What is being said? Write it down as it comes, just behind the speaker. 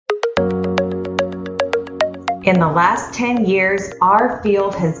In the last 10 years, our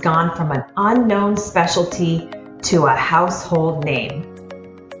field has gone from an unknown specialty to a household name.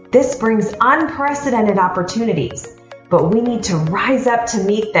 This brings unprecedented opportunities, but we need to rise up to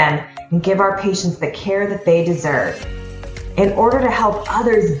meet them and give our patients the care that they deserve. In order to help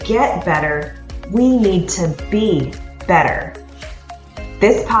others get better, we need to be better.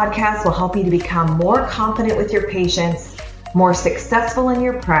 This podcast will help you to become more confident with your patients, more successful in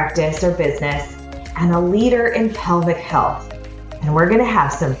your practice or business, and a leader in pelvic health. And we're going to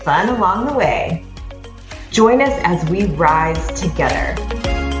have some fun along the way. Join us as we rise together.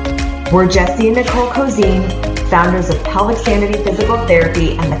 We're Jesse and Nicole Cozine, founders of Pelvic Sanity Physical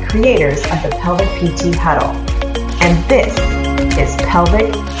Therapy and the creators of the Pelvic PT Huddle. And this is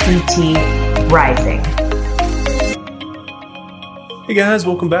Pelvic PT Rising. Hey guys,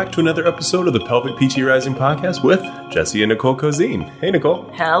 welcome back to another episode of the Pelvic PT Rising podcast with Jesse and Nicole Cozine. Hey Nicole.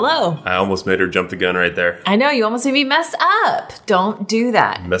 Hello. I almost made her jump the gun right there. I know, you almost made me mess up. Don't do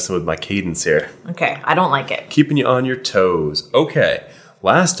that. I'm messing with my cadence here. Okay, I don't like it. Keeping you on your toes. Okay,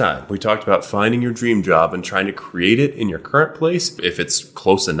 last time we talked about finding your dream job and trying to create it in your current place, if it's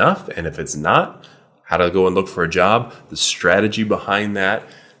close enough, and if it's not, how to go and look for a job, the strategy behind that.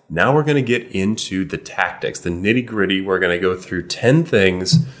 Now we're going to get into the tactics, the nitty gritty. We're going to go through 10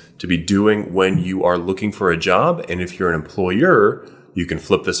 things to be doing when you are looking for a job. And if you're an employer, you can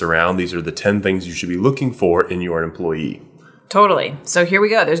flip this around. These are the 10 things you should be looking for in your employee. Totally. So here we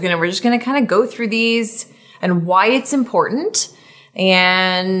go. We're just going to kind of go through these and why it's important.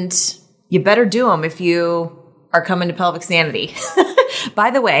 And you better do them if you are coming to Pelvic Sanity.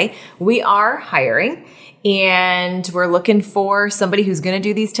 By the way, we are hiring. And we're looking for somebody who's going to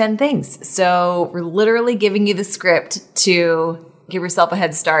do these 10 things. So we're literally giving you the script to give yourself a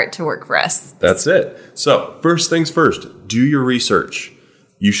head start to work for us. That's it. So first things first, do your research.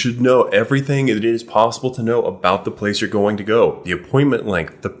 You should know everything it is possible to know about the place you're going to go. The appointment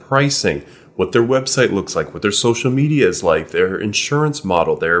length, the pricing, what their website looks like, what their social media is like, their insurance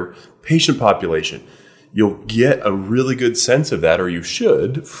model, their patient population. You'll get a really good sense of that, or you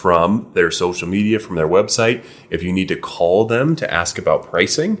should, from their social media, from their website. If you need to call them to ask about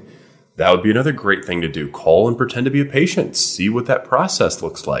pricing, that would be another great thing to do. Call and pretend to be a patient. See what that process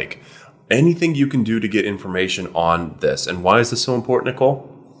looks like. Anything you can do to get information on this. And why is this so important, Nicole?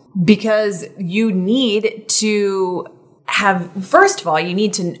 Because you need to first of all, you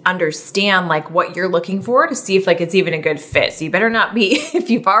need to understand what you're looking for to see if it's even a good fit. So you better not be, if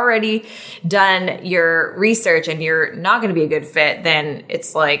you've already done your research and you're not going to be a good fit, then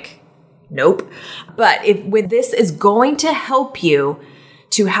it's nope. But this is going to help you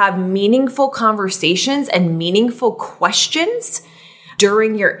to have meaningful conversations and meaningful questions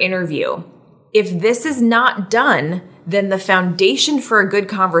during your interview. If this is not done, then the foundation for a good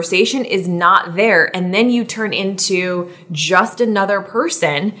conversation is not there. And then you turn into just another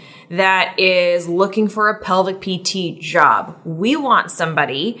person that is looking for a pelvic PT job. We want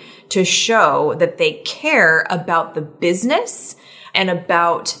somebody to show that they care about the business and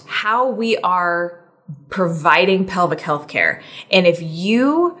about how we are providing pelvic health care. And if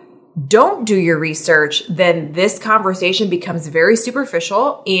you don't do your research, then this conversation becomes very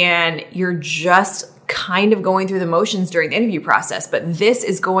superficial and you're just kind of going through the motions during the interview process. But this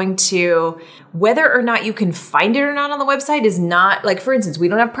is going to, whether or not you can find it or not on the website is not, for instance, we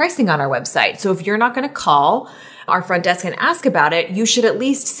don't have pricing on our website. So if you're not going to call our front desk and ask about it, you should at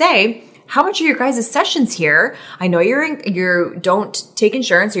least say, how much are your guys' sessions here? I know you don't take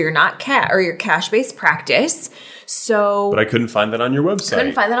insurance, or you're not you're cash-based practice. So, but I couldn't find that on your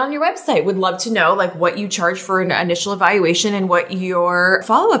website. Would love to know what you charge for an initial evaluation and what your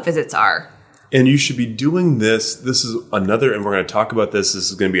follow-up visits are. And you should be doing this. This is another, and we're going to talk about this.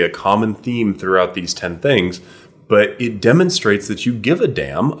 This is going to be a common theme throughout these 10 things, but it demonstrates that you give a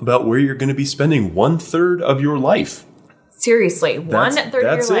damn about where you're going to be spending 1/3 of your life. Seriously, 1/3 of your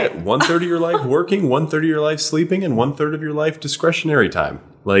life. That's it. 1/3 of your life working, 1/3 of your life sleeping, and 1/3 of your life discretionary time.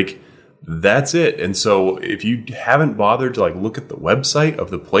 That's it. And so if you haven't bothered to look at the website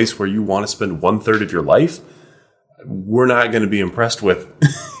of the place where you want to spend 1/3 of your life, we're not going to be impressed with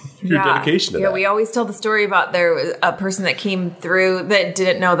your dedication to that. Yeah, we always tell the story about there was a person that came through that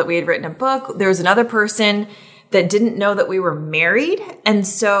didn't know that we had written a book. There was another person that didn't know that we were married. And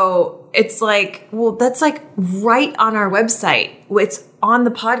so it's that's right on our website. It's on the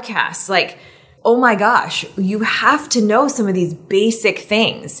podcast. Oh my gosh, you have to know some of these basic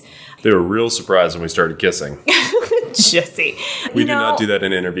things. They were real surprised when we started kissing. Jesse. We do not do that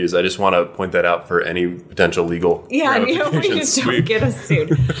in interviews. I just want to point that out for any potential legal we just don't get us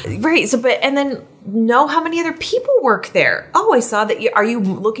sued. Right. So, and then know how many other people work there. Oh, I saw that. Are you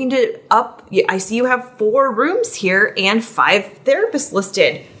looking to I see you have 4 rooms here and 5 therapists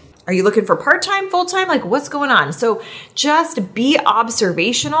listed. Are you looking for part-time, full-time? Like, what's going on? So just be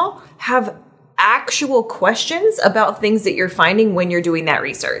observational, have actual questions about things that you're finding when you're doing that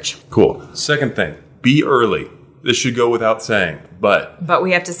research. Cool. Second thing, be early. This should go without saying, but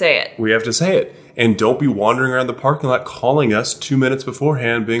we have to say it. We have to say it. And don't be wandering around the parking lot calling us 2 minutes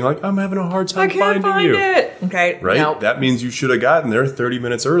beforehand being like, I'm having a hard time finding you. Okay. Right? Nope. That means you should have gotten there 30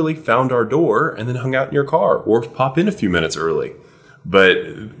 minutes early, found our door, and then hung out in your car or pop in a few minutes early. But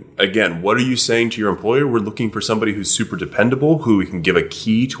again, what are you saying to your employer? We're looking for somebody who's super dependable, who we can give a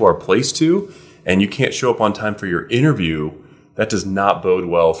key to our place to, and you can't show up on time for your interview. That does not bode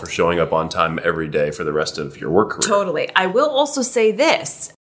well for showing up on time every day for the rest of your work career. Totally. I will also say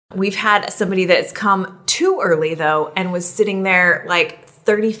this. We've had somebody that's come too early, though, and was sitting there like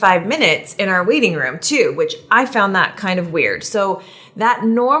 35 minutes in our waiting room, too, which I found that kind of weird. So that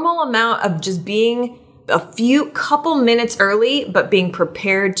normal amount of just being a couple minutes early, but being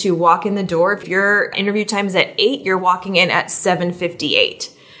prepared to walk in the door. If your interview time is at 8, you're walking in at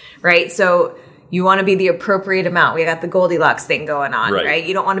 7:58, right? So you want to be the appropriate amount. We got the Goldilocks thing going on, right?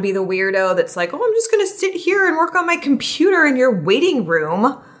 You don't want to be the weirdo that's like, oh, I'm just going to sit here and work on my computer in your waiting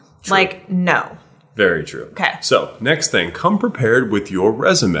room. True. Like, no. Very true. Okay. So next thing, come prepared with your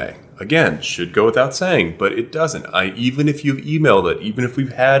resume. Again, should go without saying, but it doesn't. Even if you've emailed it, even if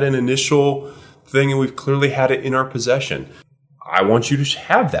we've had an initial thing and we've clearly had it in our possession, I want you to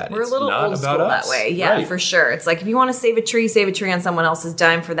have that. We're a little old school that way. Yeah, right. For sure. It's like if you want to save a tree on someone else's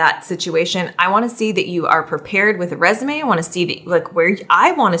dime for that situation. I want to see that you are prepared with a resume. I want to see that,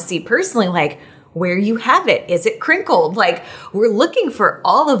 I want to see personally, where you have it. Is it crinkled? We're looking for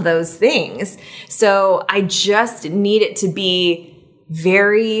all of those things. So I just need it to be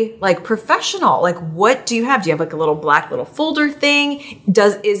very professional. What do you have? Do you have a little black folder thing?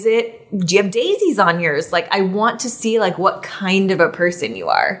 Do you have daisies on yours? I want to see what kind of a person you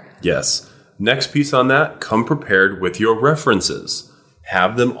are. Yes. Next piece on that, come prepared with your references.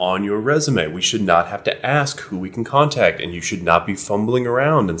 Have them on your resume. We should not have to ask who we can contact, and you should not be fumbling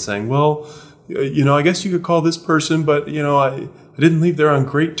around and saying, well, I guess you could call this person, but, I didn't leave there on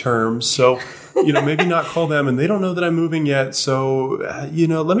great terms. So, maybe not call them, and they don't know that I'm moving yet. So,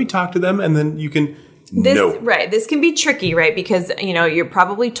 let me talk to them, and then you can. Right. This can be tricky, right? Because, you're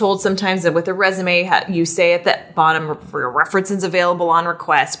probably told sometimes that with a resume, you say at the bottom for references available on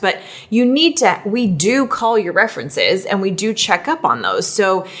request, but we do call your references and we do check up on those.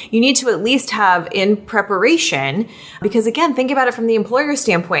 So you need to at least have in preparation, because again, think about it from the employer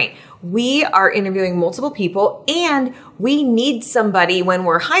standpoint. We are interviewing multiple people and we need somebody when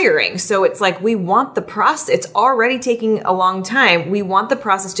we're hiring. So it's we want the process. It's already taking a long time. We want the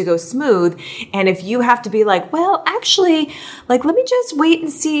process to go smooth. And if you have to be well, actually, let me just wait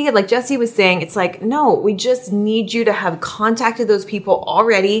and see. Like Jesse was saying, it's no, we just need you to have contacted those people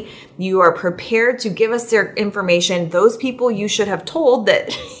already. You are prepared to give us their information. Those people you should have told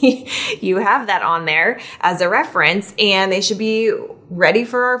that you have that on there as a reference, and they should be ready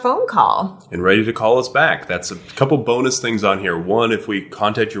for our phone call. And ready to call us back. That's a couple bonus things on here. One, if we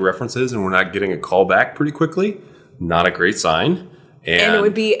contact your references and we're not getting a call back pretty quickly, not a great sign. And it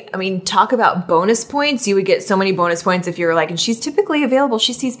would be, talk about bonus points. You would get so many bonus points if you're and she's typically available.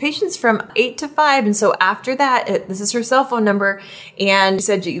 She sees patients from 8 to 5. And so after that, this is her cell phone number. And you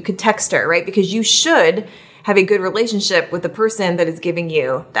said you could text her, right? Because you should have a good relationship with the person that is giving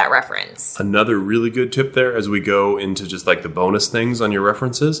you that reference. Another really good tip there as we go into just the bonus things on your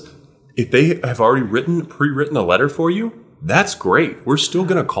references. If they have already pre-written a letter for you, that's great. We're still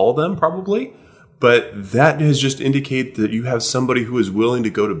going to call them probably, but that has just indicated that you have somebody who is willing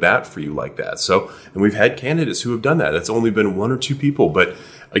to go to bat for you like that. So, and we've had candidates who have done that. That's only been 1 or 2 people. But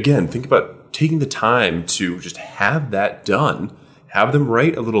again, think about taking the time to just have that done. Have them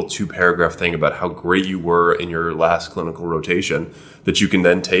write a little 2-paragraph thing about how great you were in your last clinical rotation that you can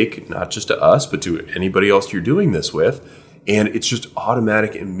then take not just to us, but to anybody else you're doing this with. And it's just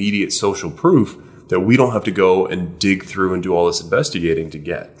automatic, immediate social proof that we don't have to go and dig through and do all this investigating to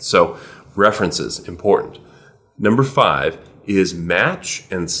get. So references, important. Number 5 is match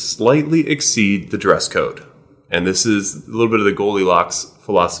and slightly exceed the dress code. And this is a little bit of the Goldilocks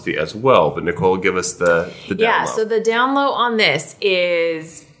philosophy as well. But Nicole, give us the down low. Yeah, so the down low on this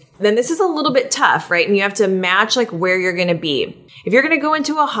is, then this is a little bit tough, right? And you have to match where you're going to be. If you're going to go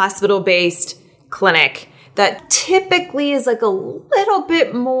into a hospital-based clinic, that typically is like a little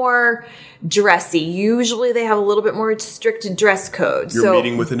bit more dressy. Usually they have a little bit more strict dress code. You're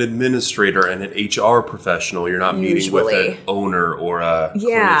meeting with an administrator and an HR professional. You're not meeting with an owner or a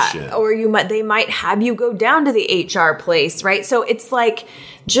clinician. Or they might have you go down to the HR place, right? So it's like,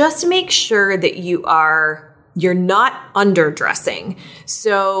 just make sure that you're not underdressing.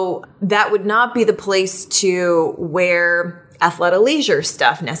 So that would not be the place to wear athleisure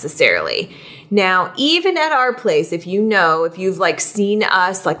stuff necessarily. Now, even at our place, if you've like seen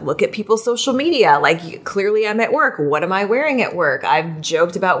us, like look at people's social media, like clearly I'm at work. What am I wearing at work? I've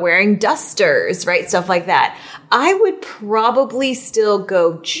joked about wearing dusters, right? Stuff like that. I would probably still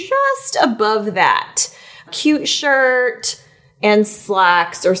go just above that. Cute shirt and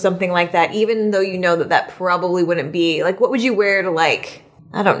slacks or something like that, even though you know that probably wouldn't be, like, what would you wear to, like,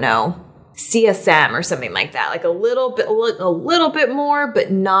 I don't know, CSM or something like that? Like a little bit more, but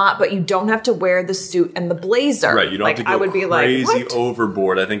you don't have to wear the suit and the blazer. Right, you don't have to go crazy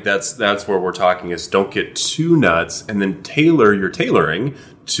overboard. I think that's where we're talking is don't get too nuts and then tailor your tailoring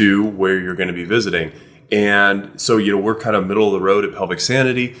to where you're going to be visiting. And so, we're kind of middle of the road at Pelvic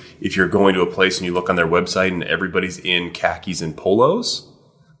Sanity. If you're going to a place and you look on their website and everybody's in khakis and polos,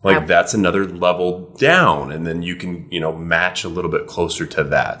 that's another level down. And then you can, match a little bit closer to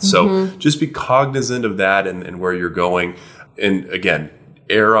that. So just be cognizant of that and where you're going. And again,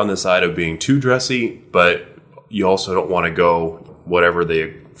 err on the side of being too dressy, but you also don't want to go whatever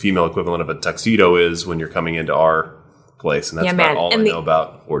the female equivalent of a tuxedo is when you're coming into our place. And that's about all I know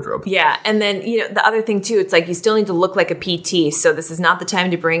about wardrobe. Yeah. And then, the other thing too, it's like you still need to look like a PT. So this is not the time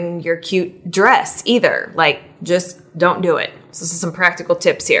to bring your cute dress either. Like, just don't do it. So this is some practical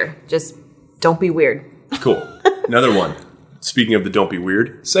tips here. Just don't be weird. Cool. Another one. Speaking of the don't be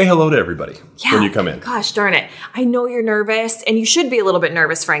weird, say hello to everybody when you come in. Gosh darn it. I know you're nervous, and you should be a little bit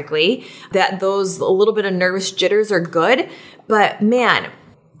nervous, frankly, that those a little bit of nervous jitters are good. But man,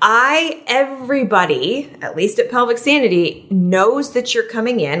 everybody, at least at Pelvic Sanity, knows that you're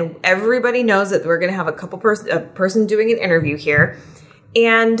coming in. Everybody knows that we're going to have a person doing an interview here,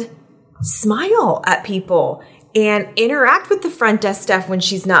 and smile at people and interact with the front desk staff when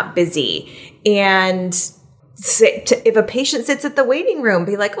she's not busy. And if a patient sits at the waiting room,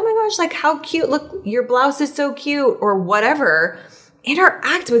 be like, oh my gosh, like how cute. Look, your blouse is so cute, or whatever.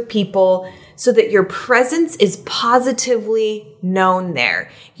 Interact with people so that your presence is positively known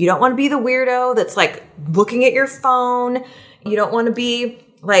there. You don't want to be the weirdo that's like looking at your phone. You don't want to be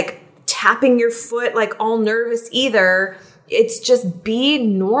like tapping your foot like all nervous either. It's just be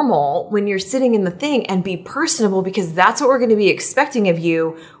normal when you're sitting in the thing and be personable, because that's what we're going to be expecting of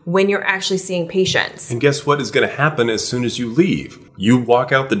you when you're actually seeing patients. And guess what is going to happen as soon as you leave? You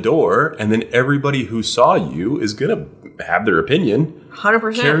walk out the door, and then everybody who saw you is going to have their opinion.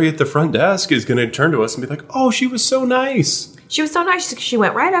 100%. Carrie at the front desk is going to turn to us and be like, oh, she was so nice. She was so nice. She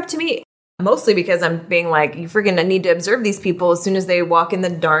went right up to me. Mostly because I'm being like, you freaking need to observe these people as soon as they walk in the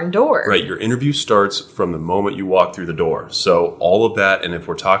darn door. Right. Your interview starts from the moment you walk through the door. So all of that. And if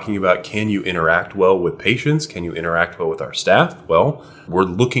we're talking about, can you interact well with patients? Can you interact well with our staff? Well, we're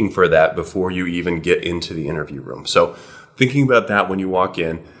looking for that before you even get into the interview room. So thinking about that when you walk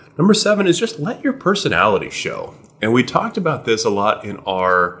in. Number 7 is just let your personality show. And we talked about this a lot in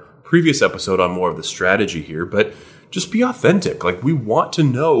our previous episode on more of the strategy here, but just be authentic. Like, we want to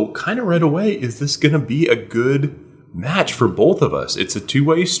know kind of right away, is this going to be a good match for both of us? It's a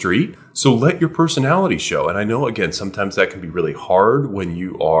two-way street. So let your personality show. And I know, again, sometimes that can be really hard when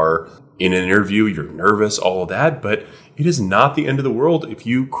you are in an interview, you're nervous, all of that, but it is not the end of the world if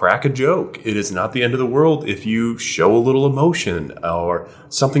you crack a joke. It is not the end of the world if you show a little emotion or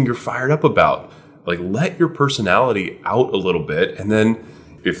something you're fired up about. Like, let your personality out a little bit, and then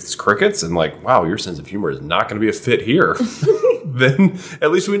if it's crickets and like, wow, your sense of humor is not going to be a fit here, then at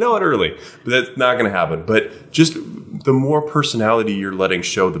least we know it early. But that's not going to happen. But just the more personality you're letting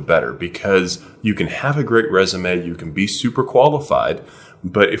show, the better, because you can have a great resume. You can be super qualified.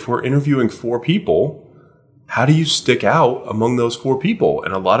 But if we're interviewing 4 people, how do you stick out among those 4 people?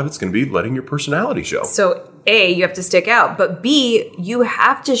 And a lot of it's going to be letting your personality show. So A, you have to stick out, but B, you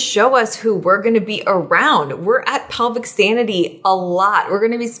have to show us who we're going to be around. We're at Pelvic Sanity a lot. We're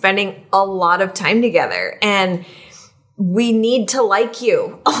going to be spending a lot of time together, and we need to like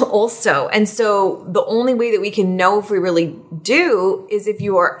you also. And so the only way that we can know if we really do is if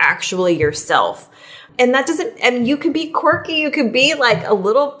you are actually yourself. And that doesn't, I mean, you could be quirky, you could be like a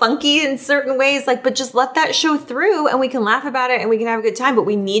little funky in certain ways, like, but just let that show through and we can laugh about it and we can have a good time. But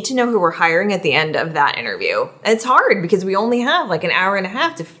we need to know who we're hiring at the end of that interview. And it's hard because we only have like an hour and a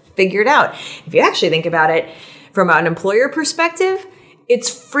half to figure it out. If you actually think about it from an employer perspective, it's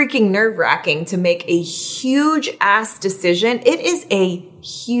freaking nerve-wracking to make a huge ass decision. It is a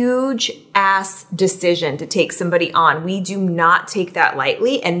huge ass decision to take somebody on. We do not take that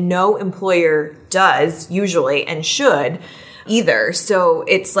lightly, and no employer does usually and should either. So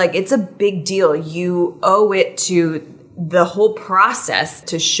it's like, it's a big deal. You owe it to the whole process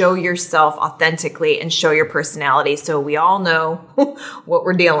to show yourself authentically and show your personality, so we all know what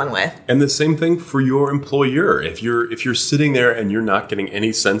we're dealing with. And the same thing for your employer. If you're sitting there and you're not getting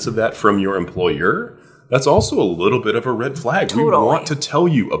any sense of that from your employer, that's also a little bit of a red flag. Totally. We want to tell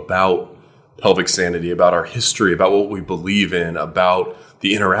you about pelvic sanity, about our history, about what we believe in, about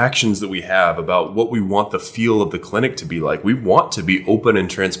the interactions that we have, about what we want the feel of the clinic to be like. We want to be open and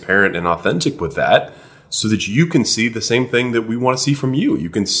transparent and authentic with that, so that you can see the same thing that we want to see from you. You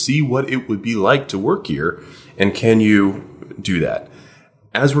can see what it would be like to work here, and can you do that?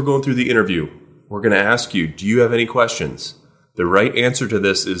 As we're going through the interview, we're going to ask you, do you have any questions? The right answer to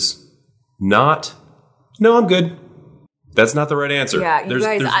this is not, no, I'm good. That's not the right answer. Yeah,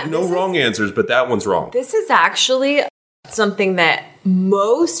 there's no wrong answers, but that one's wrong. This is actually something that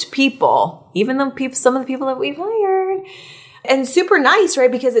most people, even some of the people that we've hired, and super nice,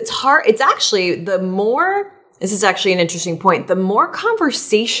 right? Because it's hard. It's actually this is actually an interesting point. The more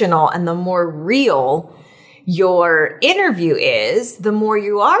conversational and the more real your interview is, the more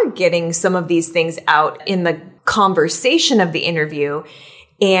you are getting some of these things out in the conversation of the interview.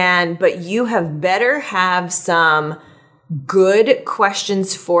 But you have better have some good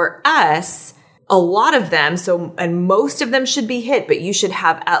questions for us. A lot of them. And most of them should be hit, but you should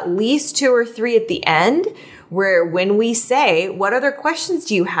have at least 2 or 3 at the end, where when we say, what other questions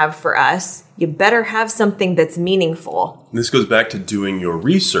do you have for us? You better have something that's meaningful. This goes back to doing your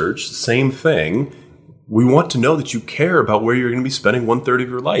research. Same thing. We want to know that you care about where you're going to be spending 1/3 of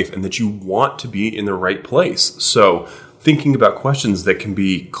your life and that you want to be in the right place. So thinking about questions that can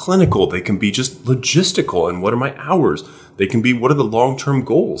be clinical, they can be just logistical, and what are my hours? They can be, what are the long-term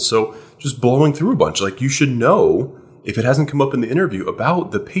goals? So just blowing through a bunch. Like, you should know, if it hasn't come up in the interview,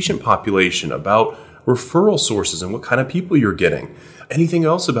 about the patient population, about referral sources and what kind of people you're getting. Anything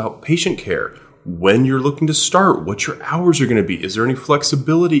else about patient care? When you're looking to start, what your hours are going to be. Is there any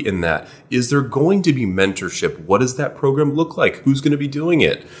flexibility in that? Is there going to be mentorship? What does that program look like? Who's going to be doing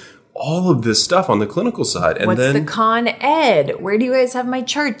it? All of this stuff on the clinical side. And what's then the con ed? Where do you guys have my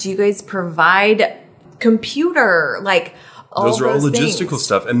chart? Do you guys provide computer? Like, those are all logistical things.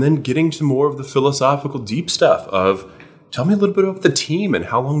 stuff. And then getting to more of the philosophical deep stuff of, tell me a little bit about the team and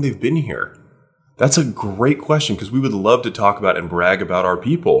how long they've been here. That's a great question, because we would love to talk about and brag about our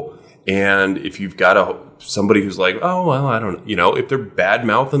people. And if you've got somebody who's like, oh, well, I don't, if they're bad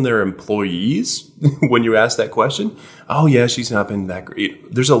mouthing their employees when you ask that question, oh yeah, she's not been that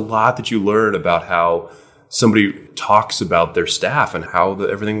great. There's a lot that you learn about how somebody talks about their staff and how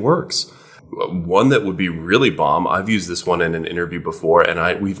everything works. One that would be really bomb, I've used this one in an interview before,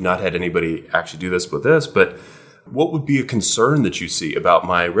 and we've not had anybody actually do this with this, but what would be a concern that you see about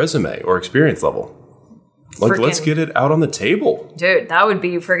my resume or experience level? Like, let's get it out on the table. Dude, that would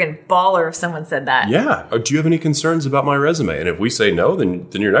be friggin' baller if someone said that. Yeah. Do you have any concerns about my resume? And if we say no, then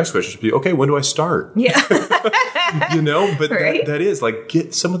your next question should be, okay, when do I start? Yeah. But right? that is, like,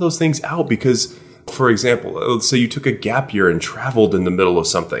 get some of those things out, because, for example, let's say you took a gap year and traveled in the middle of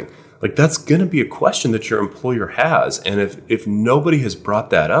something. Like, that's going to be a question that your employer has. And if nobody has brought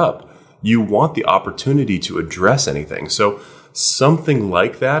that up, you want the opportunity to address anything. So something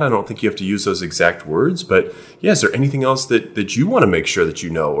like that. I don't think you have to use those exact words, but yeah, is there anything else that you want to make sure that you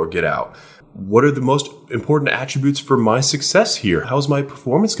know or get out? What are the most important attributes for my success here? How's my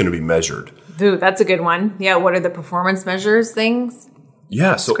performance going to be measured? Dude, that's a good one. Yeah, what are the performance measures things?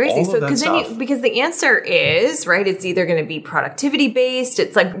 Yeah, so crazy. all of that stuff. Because the answer is, right, it's either going to be productivity based.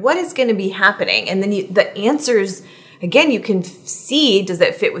 It's like, what is going to be happening? And then the answers, again, you can see, does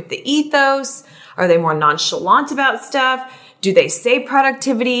that fit with the ethos? Are they more nonchalant about stuff? Do they say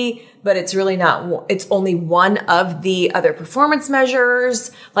productivity, but it's really not, it's only one of the other performance measures?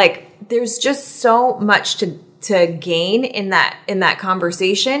 Like, there's just so much to gain in that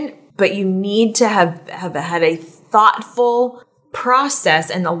conversation, but you need to have had a thoughtful process.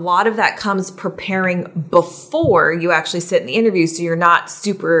 And a lot of that comes preparing before you actually sit in the interview, so you're not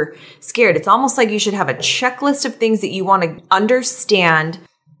super scared. It's almost like you should have a checklist of things that you want to understand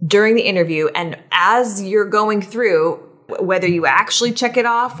during the interview. And as you're going through, whether you actually check it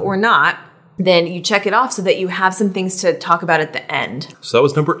off or not, then you check it off so that you have some things to talk about at the end. So that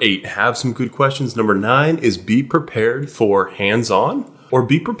was number 8, have some good questions. Number 9 is be prepared for hands-on, or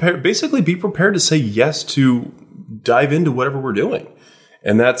be prepared to say yes to dive into whatever we're doing.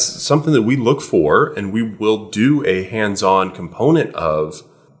 And that's something that we look for, and we will do a hands-on component of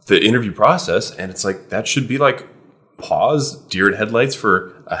the interview process. And it's like, that should be like pause, deer in headlights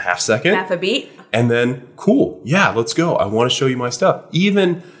for a half second. Half a beat. And then, cool, yeah, let's go. I want to show you my stuff.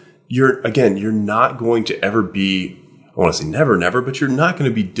 Even you're not going to ever be, I want to say never, but you're not going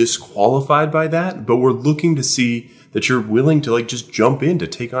to be disqualified by that. But we're looking to see that you're willing to like just jump in to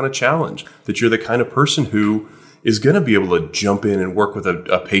take on a challenge, that you're the kind of person who is going to be able to jump in and work with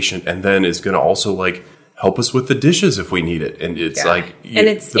a patient, and then is going to also like help us with the dishes if we need it. And it's like, and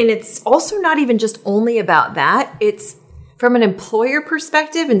it's also not even just only about that. It's from an employer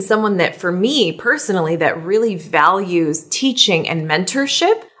perspective, and someone that, for me personally, that really values teaching and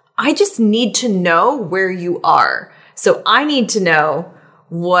mentorship. I just need to know where you are. So I need to know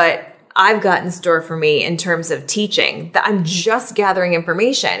what I've got in store for me in terms of teaching, that I'm just gathering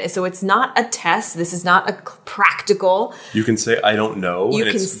information. So it's not a test. This is not a practical. You can say, I don't know. You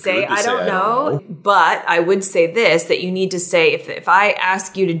can say, I don't know. But I would say this, that you need to say, if I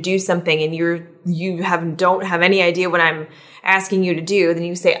ask you to do something and you don't have any idea what I'm asking you to do, then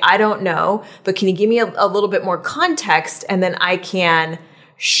you say, I don't know, but can you give me a little bit more context? And then I can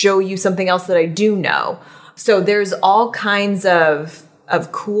show you something else that I do know. So there's all kinds of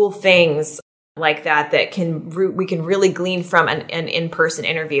cool things like that we can really glean from an in-person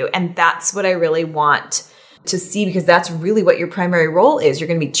interview. And that's what I really want to see, because that's really what your primary role is. You're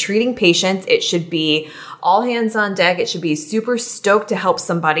going to be treating patients. It should be all hands on deck. It should be super stoked to help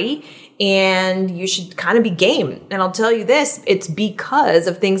somebody. And you should kind of be game. And I'll tell you this, it's because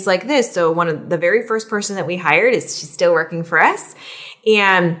of things like this. So one of the very first person that we hired she's still working for us.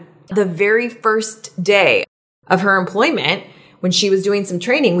 And the very first day of her employment, when she was doing some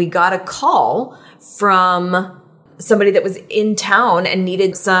training, we got a call from somebody that was in town and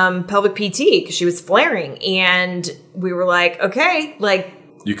needed some pelvic PT because she was flaring. And we were like, okay, like,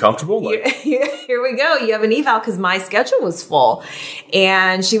 you comfortable? Here we go. You have an eval, because my schedule was full.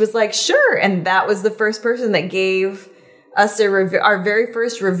 And she was like, sure. And that was the first person that gave us our very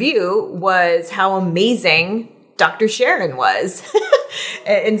first review was how amazing Dr. Sharon was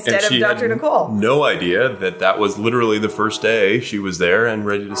instead of Dr. Nicole. No idea that was literally the first day she was there and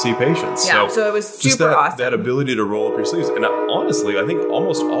ready to see patients. Yeah, so it was super awesome. That ability to roll up your sleeves. And honestly, I think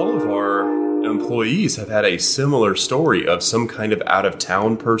almost all of our employees have had a similar story of some kind of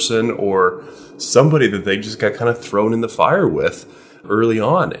out-of-town person or somebody that they just got kind of thrown in the fire with early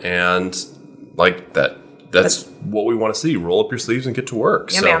on. And like that's what we want to see. Roll up your sleeves and get to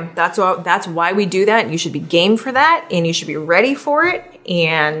work. Yeah, man. That's why we do that. You should be game for that, and you should be ready for it.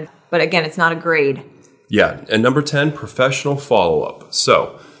 But again, it's not a grade. Yeah. And number 10, professional follow-up.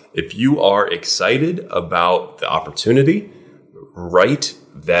 So if you are excited about the opportunity, right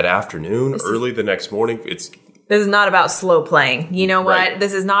that afternoon, early the next morning, this is not about slow playing. You know what? Right.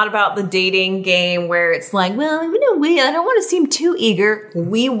 This is not about the dating game where it's like, well, I don't want to seem too eager.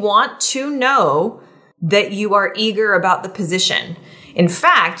 We want to know that you are eager about the position. In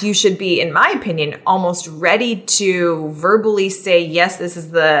fact, you should be, in my opinion, almost ready to verbally say, yes, this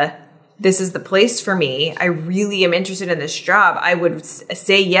is the place for me. I really am interested in this job. I would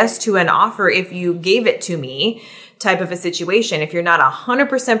say yes to an offer if you gave it to me, type of a situation. If you're not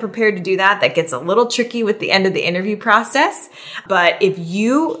 100% prepared to do that, that gets a little tricky with the end of the interview process. But if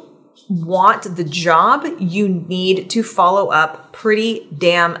you want the job, you need to follow up pretty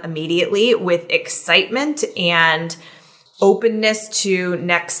damn immediately with excitement and openness to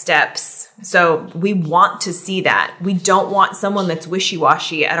next steps. So we want to see that. We don't want someone that's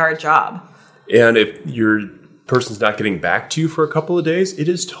wishy-washy at our job. And if your person's not getting back to you for a couple of days, it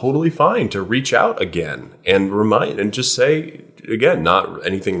is totally fine to reach out again and remind and just say, again, not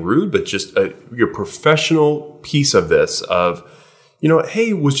anything rude, but just your professional piece of this of,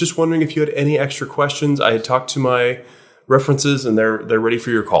 hey, was just wondering if you had any extra questions. I had talked to my references and they're ready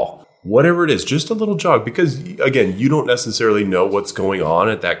for your call. Whatever it is, just a little jog, because again, you don't necessarily know what's going on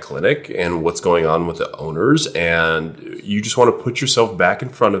at that clinic and what's going on with the owners. And you just want to put yourself back in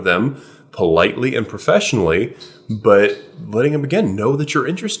front of them politely and professionally, but letting them again know that you're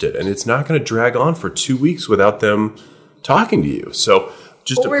interested, and it's not going to drag on for 2 weeks without them talking to you. So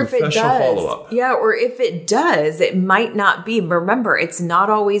just a professional follow-up. Yeah, or if it does, it might not be. Remember, it's not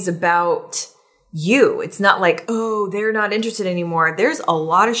always about you. It's not like, oh, they're not interested anymore. There's a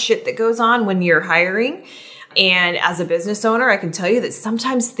lot of shit that goes on when you're hiring. And as a business owner, I can tell you that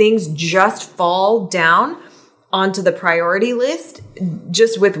sometimes things just fall down onto the priority list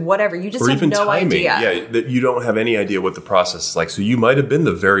just with whatever. You just have no idea. Yeah, that you don't have any idea what the process is like. So you might have been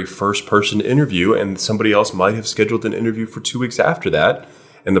the very first person to interview, and somebody else might have scheduled an interview for 2 weeks after that,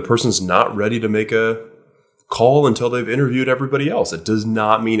 and the person's not ready to make a call until they've interviewed everybody else. It does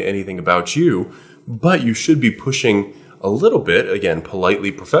not mean anything about you, but you should be pushing a little bit, again,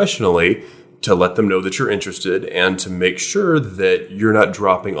 politely, professionally, to let them know that you're interested and to make sure that you're not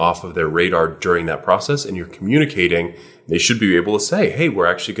dropping off of their radar during that process and you're communicating. They should be able to say, hey, we're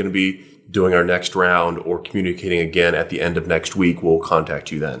actually going to be doing our next round or communicating again at the end of next week. We'll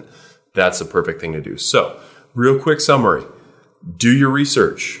contact you then. That's the perfect thing to do. So, real quick summary. Do your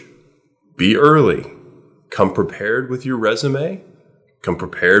research. Be early. Come prepared with your resume. Come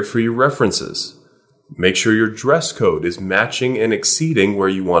prepared for your references. Make sure your dress code is matching and exceeding where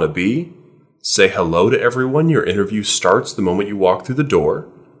you want to be. Say hello to everyone. Your interview starts the moment you walk through the door.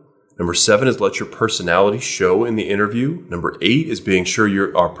 Number 7 is let your personality show in the interview. Number 8 is being sure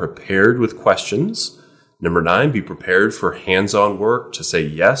you are prepared with questions. Number 9, be prepared for hands-on work, to say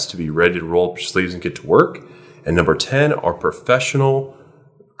yes, to be ready to roll up your sleeves and get to work. And number 10 are professional,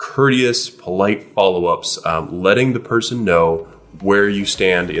 courteous, polite follow-ups, letting the person know where you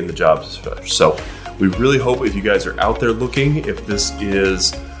stand in the job search. So we really hope if you guys are out there looking,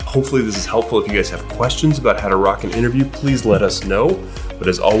 hopefully this is helpful. If you guys have questions about how to rock an interview, please let us know. But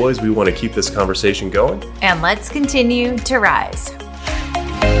as always, we want to keep this conversation going. And let's continue to rise.